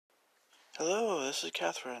Hello, this is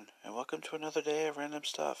Catherine, and welcome to another day of random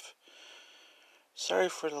stuff. Sorry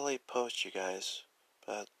for the late post, you guys,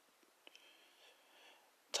 but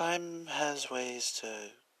time has ways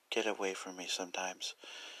to get away from me sometimes.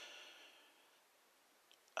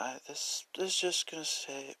 This is just gonna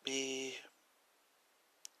be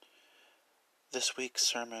this week's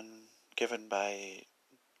sermon given by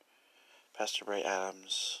Pastor Brae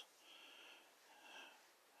Adams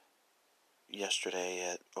yesterday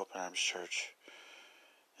at Open Arms Church.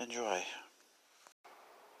 Enjoy.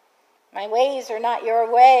 My ways are not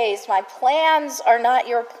your ways. My plans are not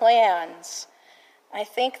your plans. I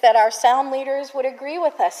think that our sound leaders would agree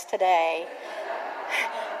with us today.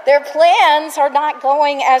 Their plans are not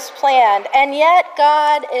going as planned, and yet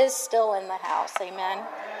God is still in the house. Amen.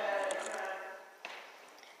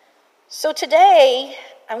 So today,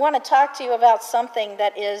 I want to talk to you about something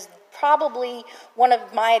that is probably one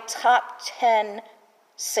of my top 10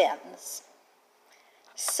 sins.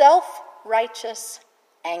 Self-righteous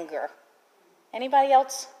anger. Anybody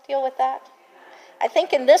else deal with that? I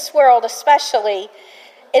think in this world especially,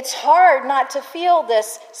 it's hard not to feel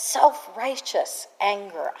this self-righteous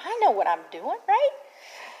anger. I know what I'm doing, right?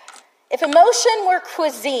 If emotion were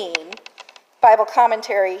cuisine, Bible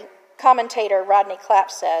commentator Rodney Clapp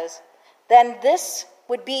says, then this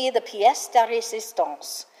would be the pièce de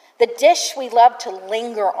résistance, the dish we love to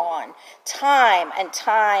linger on time and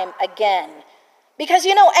time again. Because,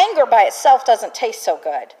 anger by itself doesn't taste so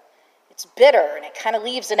good. It's bitter and it kind of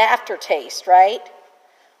leaves an aftertaste, right?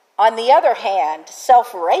 On the other hand,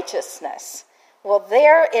 self-righteousness, well,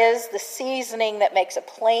 there is the seasoning that makes a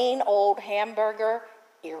plain old hamburger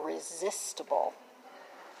irresistible.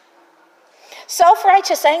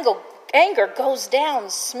 Self-righteous anger goes down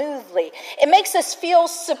smoothly. It makes us feel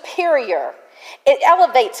superior. It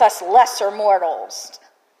elevates us lesser mortals.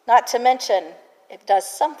 Not to mention, it does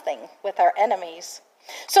something with our enemies.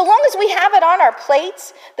 So long as we have it on our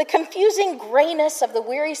plates, the confusing grayness of the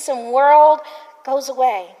wearisome world goes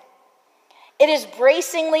away. It is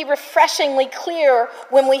bracingly, refreshingly clear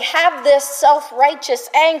when we have this self-righteous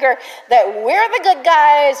anger that we're the good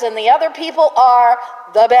guys and the other people are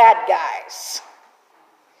the bad guys.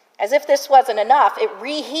 As if this wasn't enough, it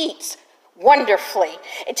reheats wonderfully.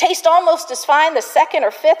 It tastes almost as fine the second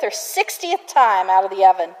or fifth or 60th time out of the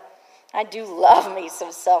oven. I do love me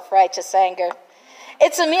some self-righteous anger.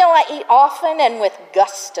 It's a meal I eat often and with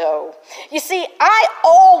gusto. You see, I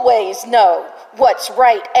always know what's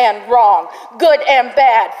right and wrong, good and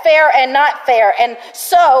bad, fair and not fair, and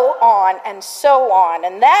so on and so on.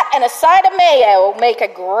 And that and a side of mayo make a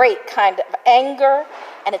great kind of anger,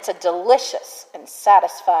 and it's a delicious and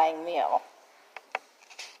satisfying meal.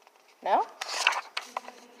 No?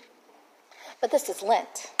 But this is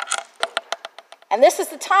Lent. And this is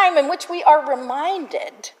the time in which we are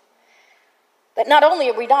reminded that not only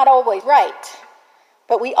are we not always right,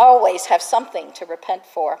 but we always have something to repent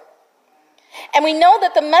for. And we know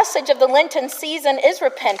that the message of the Lenten season is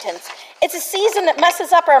repentance. It's a season that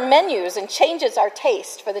messes up our menus and changes our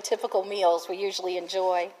taste for the typical meals we usually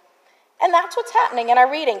enjoy. And that's what's happening in our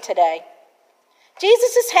reading today.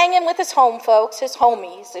 Jesus is hanging with his home folks, his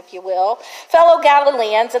homies, if you will, fellow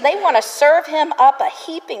Galileans, and they want to serve him up a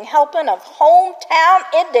heaping helping of hometown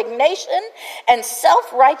indignation and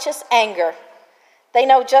self-righteous anger. They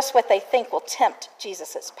know just what they think will tempt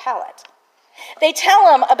Jesus' palate. They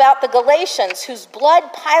tell him about the Galatians whose blood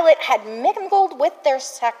Pilate had mingled with their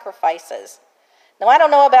sacrifices. Now, I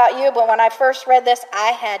don't know about you, but when I first read this,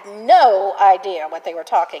 I had no idea what they were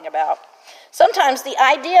talking about. Sometimes the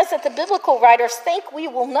ideas that the biblical writers think we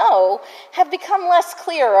will know have become less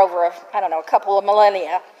clear over, a couple of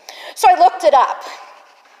millennia. So I looked it up.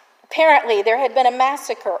 Apparently, there had been a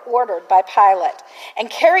massacre ordered by Pilate and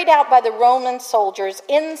carried out by the Roman soldiers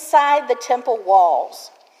inside the temple walls.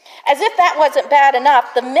 As if that wasn't bad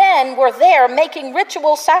enough, the men were there making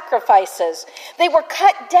ritual sacrifices. They were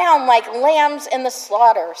cut down like lambs in the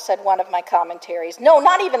slaughter, said one of my commentaries. No,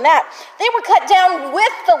 not even that. They were cut down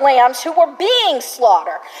with the lambs who were being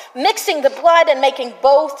slaughtered, mixing the blood and making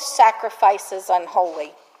both sacrifices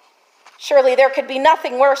unholy. Surely there could be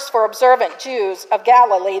nothing worse for observant Jews of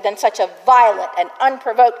Galilee than such a violent and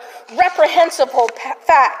unprovoked, reprehensible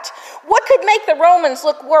fact. What could make the Romans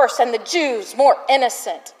look worse and the Jews more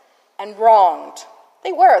innocent and wronged?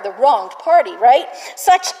 They were the wronged party, right?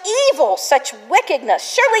 Such evil, such wickedness.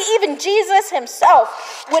 Surely even Jesus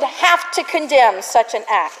himself would have to condemn such an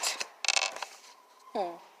act.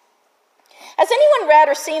 Has anyone read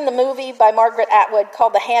or seen the movie by Margaret Atwood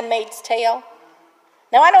called The Handmaid's Tale?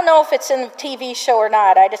 Now, I don't know if it's in the TV show or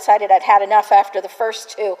not. I decided I'd had enough after the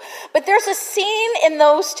first two. But there's a scene in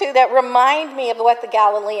those two that remind me of what the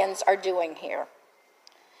Galileans are doing here.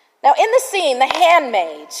 Now, in the scene, the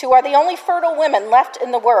handmaids, who are the only fertile women left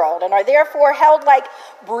in the world and are therefore held like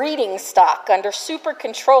breeding stock under super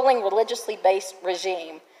controlling religiously based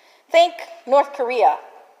regime. Think North Korea,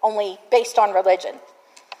 only based on religion.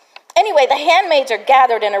 Anyway, the handmaids are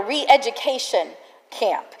gathered in a re-education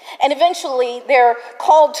camp, and eventually they're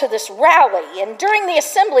called to this rally, and during the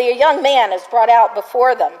assembly, a young man is brought out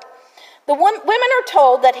before them. The women are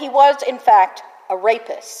told that he was, in fact, a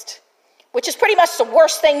rapist, which is pretty much the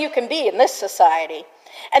worst thing you can be in this society.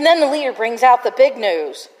 And then the leader brings out the big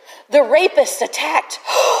news. The rapist attacked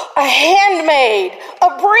a handmaid, a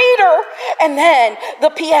breeder, and then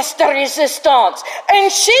the pièce de résistance, and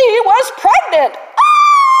she was pregnant.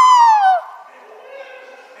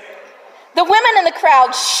 The women in the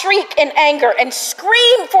crowd shriek in anger and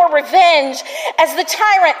scream for revenge as the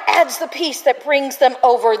tyrant adds the piece that brings them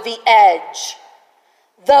over the edge.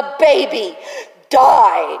 The baby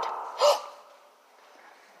died.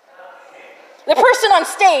 The person on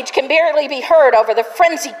stage can barely be heard over the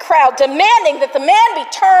frenzied crowd, demanding that the man be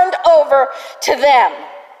turned over to them.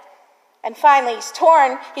 And finally,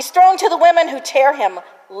 he's thrown to the women who tear him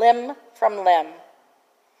limb from limb.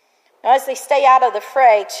 Now, as they stay out of the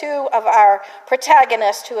fray, two of our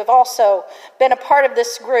protagonists who have also been a part of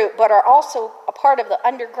this group, but are also a part of the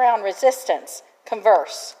underground resistance,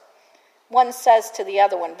 converse. One says to the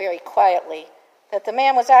other one very quietly that the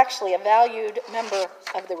man was actually a valued member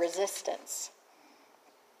of the resistance.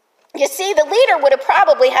 You see, the leader would have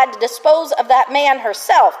probably had to dispose of that man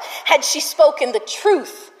herself had she spoken the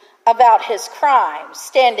truth about his crimes,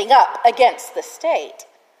 standing up against the state.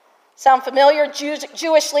 Sound familiar?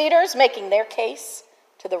 Jewish leaders making their case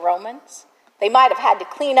to the Romans. They might have had to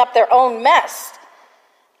clean up their own mess.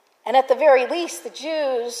 And at the very least, the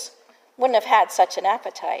Jews wouldn't have had such an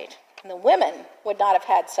appetite. And the women would not have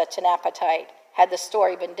had such an appetite had the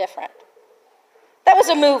story been different. That was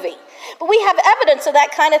a movie. But we have evidence of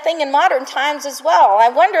that kind of thing in modern times as well. I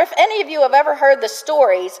wonder if any of you have ever heard the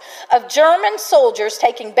stories of German soldiers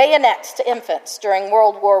taking bayonets to infants during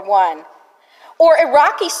World War I. Or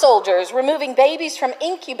Iraqi soldiers removing babies from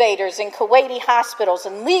incubators in Kuwaiti hospitals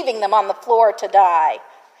and leaving them on the floor to die.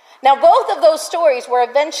 Now, both of those stories were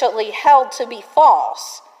eventually held to be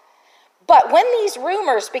false. But when these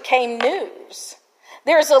rumors became news,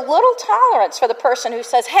 there's a little tolerance for the person who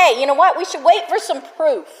says, hey, you know what? We should wait for some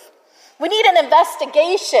proof. We need an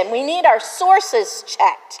investigation. We need our sources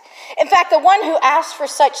checked. In fact, the one who asks for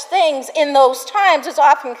such things in those times is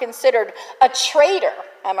often considered a traitor.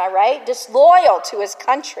 Am I right? Disloyal to his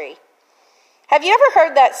country. Have you ever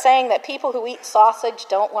heard that saying that people who eat sausage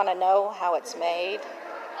don't want to know how it's made?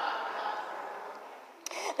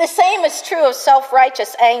 The same is true of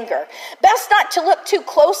self-righteous anger. Best not to look too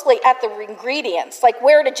closely at the ingredients, like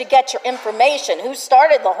where did you get your information? Who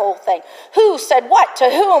started the whole thing? Who said what to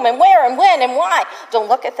whom and where and when and why? Don't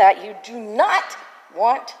look at that. You do not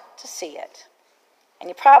want to see it. And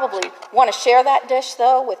you probably want to share that dish,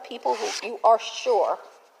 though, with people who you are sure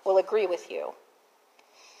will agree with you.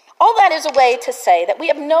 All that is a way to say that we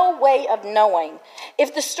have no way of knowing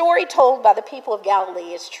if the story told by the people of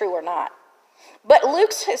Galilee is true or not. But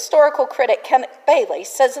Luke's historical critic, Kenneth Bailey,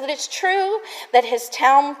 says that it's true that his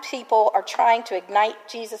town people are trying to ignite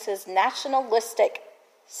Jesus' nationalistic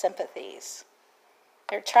sympathies.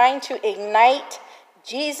 They're trying to ignite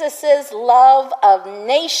Jesus' love of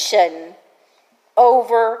nation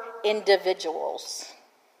over individuals.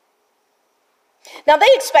 Now, they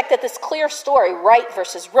expect that this clear story, right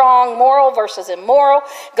versus wrong, moral versus immoral,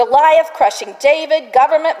 Goliath crushing David,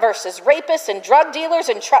 government versus rapists and drug dealers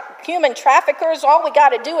and human traffickers, all we got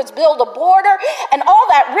to do is build a border and all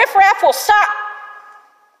that riffraff will stop.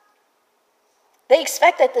 They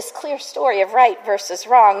expect that this clear story of right versus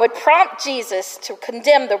wrong would prompt Jesus to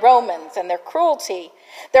condemn the Romans and their cruelty,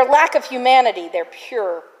 their lack of humanity, their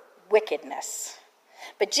pure wickedness.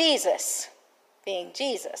 But Jesus, being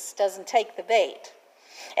Jesus, doesn't take the bait.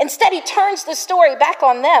 Instead, he turns the story back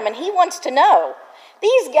on them, and he wants to know,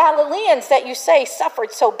 these Galileans that you say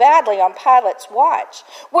suffered so badly on Pilate's watch,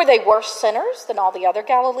 were they worse sinners than all the other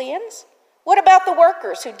Galileans? What about the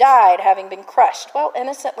workers who died having been crushed while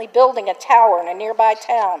innocently building a tower in a nearby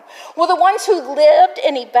town? Were the ones who lived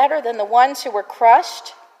any better than the ones who were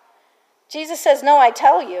crushed? Jesus says, no, I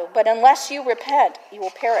tell you, but unless you repent, you will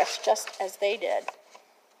perish just as they did.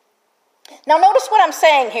 Now notice what I'm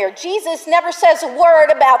saying here. Jesus never says a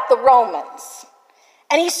word about the Romans.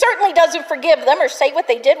 And he certainly doesn't forgive them or say what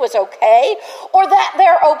they did was okay, or that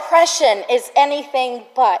their oppression is anything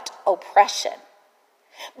but oppression.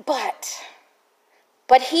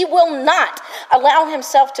 But he will not allow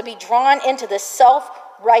himself to be drawn into the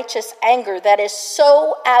self-righteous anger that is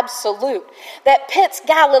so absolute, that pits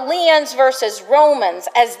Galileans versus Romans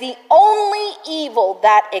as the only evil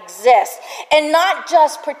that exists, and not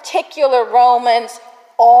just particular Romans,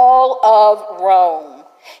 all of Rome.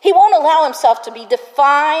 He won't allow himself to be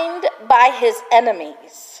defined by his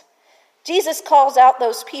enemies. Jesus calls out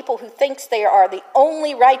those people who thinks they are the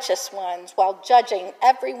only righteous ones while judging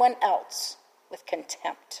everyone else with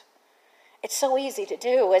contempt. It's so easy to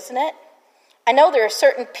do, isn't it? I know there are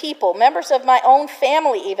certain people, members of my own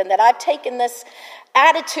family even, that I've taken this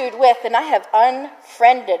attitude with, and I have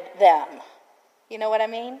unfriended them. You know what I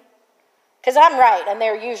mean? Because I'm right, and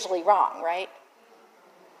they're usually wrong, right?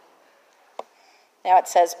 Now it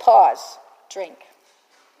says pause, drink.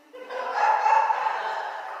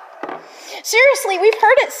 Seriously, we've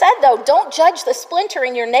heard it said, though, don't judge the splinter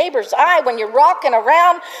in your neighbor's eye when you're rocking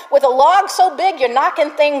around with a log so big you're knocking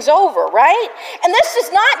things over, right? And this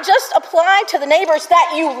does not just apply to the neighbors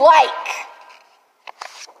that you like.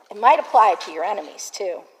 It might apply to your enemies,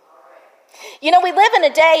 too. You know, we live in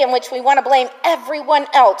a day in which we want to blame everyone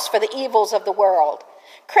else for the evils of the world.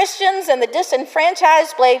 Christians and the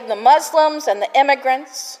disenfranchised blame the Muslims and the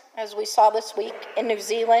immigrants, as we saw this week in New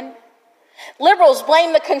Zealand. Liberals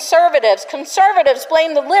blame the conservatives. Conservatives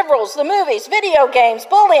blame the liberals, the movies, video games,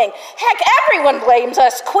 bullying. Heck, everyone blames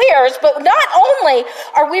us queers, but not only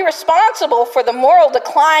are we responsible for the moral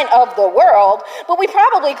decline of the world, but we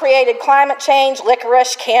probably created climate change,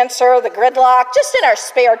 licorice, cancer, the gridlock, just in our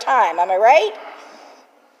spare time, am I right?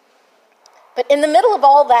 But in the middle of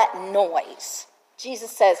all that noise, Jesus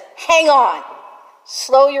says, hang on,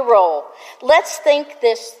 slow your roll. Let's think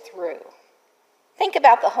this through. Think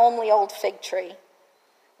about the homely old fig tree,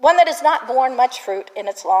 one that has not borne much fruit in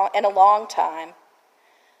a long time.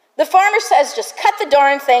 The farmer says, just cut the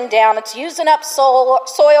darn thing down. It's using up soil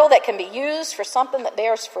that can be used for something that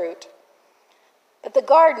bears fruit. But the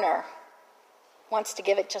gardener wants to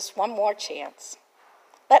give it just one more chance.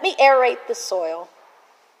 Let me aerate the soil.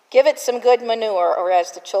 Give it some good manure, or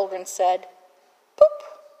as the children said, poop.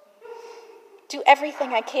 Do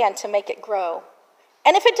everything I can to make it grow.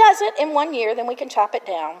 And if it doesn't in 1 year, then we can chop it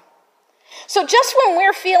down. So just when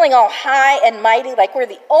we're feeling all high and mighty, like we're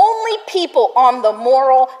the only people on the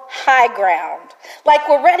moral high ground, like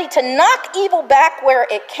we're ready to knock evil back where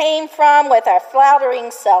it came from with our flattering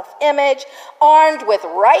self-image, armed with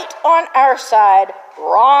right on our side,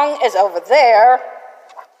 wrong is over there,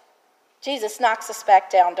 Jesus knocks us back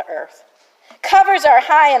down to earth, covers our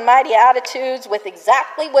high and mighty attitudes with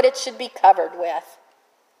exactly what it should be covered with,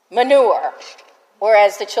 manure. Or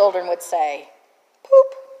as the children would say,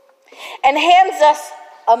 poop, and hands us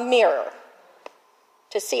a mirror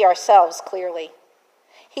to see ourselves clearly.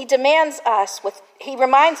 He reminds us with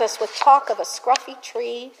talk of a scruffy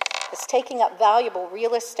tree that's taking up valuable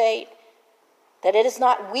real estate, that it is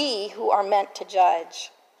not we who are meant to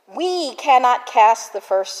judge. We cannot cast the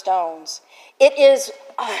first stones. It is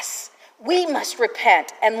us. We must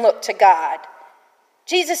repent and look to God.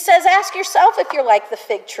 Jesus says, ask yourself if you're like the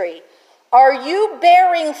fig tree. Are you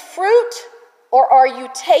bearing fruit, or are you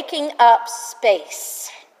taking up space?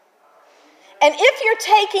 And if you're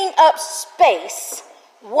taking up space,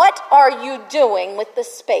 what are you doing with the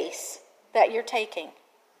space that you're taking?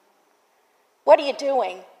 What are you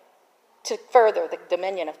doing to further the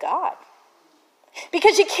dominion of God?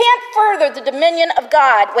 Because you can't further the dominion of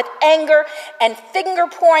God with anger and finger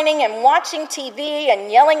pointing and watching TV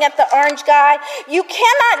and yelling at the orange guy. You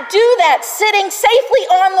cannot do that sitting safely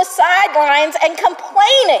on the sidelines and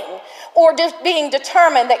complaining or being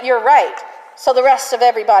determined that you're right, so the rest of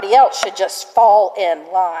everybody else should just fall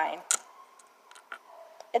in line.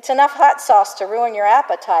 It's enough hot sauce to ruin your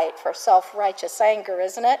appetite for self-righteous anger,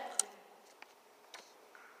 isn't it?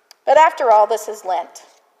 But after all, this is Lent.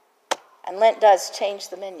 And Lent does change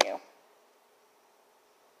the menu.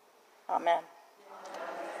 Amen.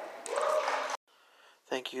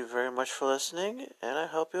 Thank you very much for listening, and I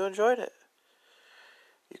hope you enjoyed it.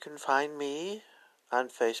 You can find me on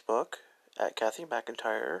Facebook at Kathy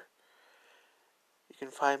McIntyre. You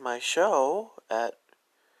can find my show at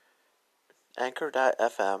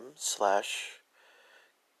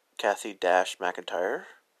anchor.fm/Kathy-McIntyre.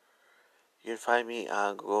 You can find me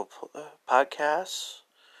on Google Podcasts,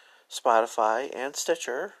 Spotify, and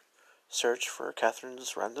Stitcher. Search for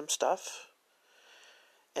Catherine's Random Stuff.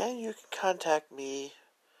 And you can contact me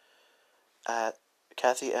at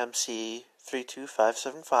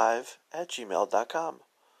kathymc32575 @gmail.com.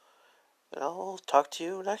 And I'll talk to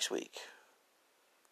you next week.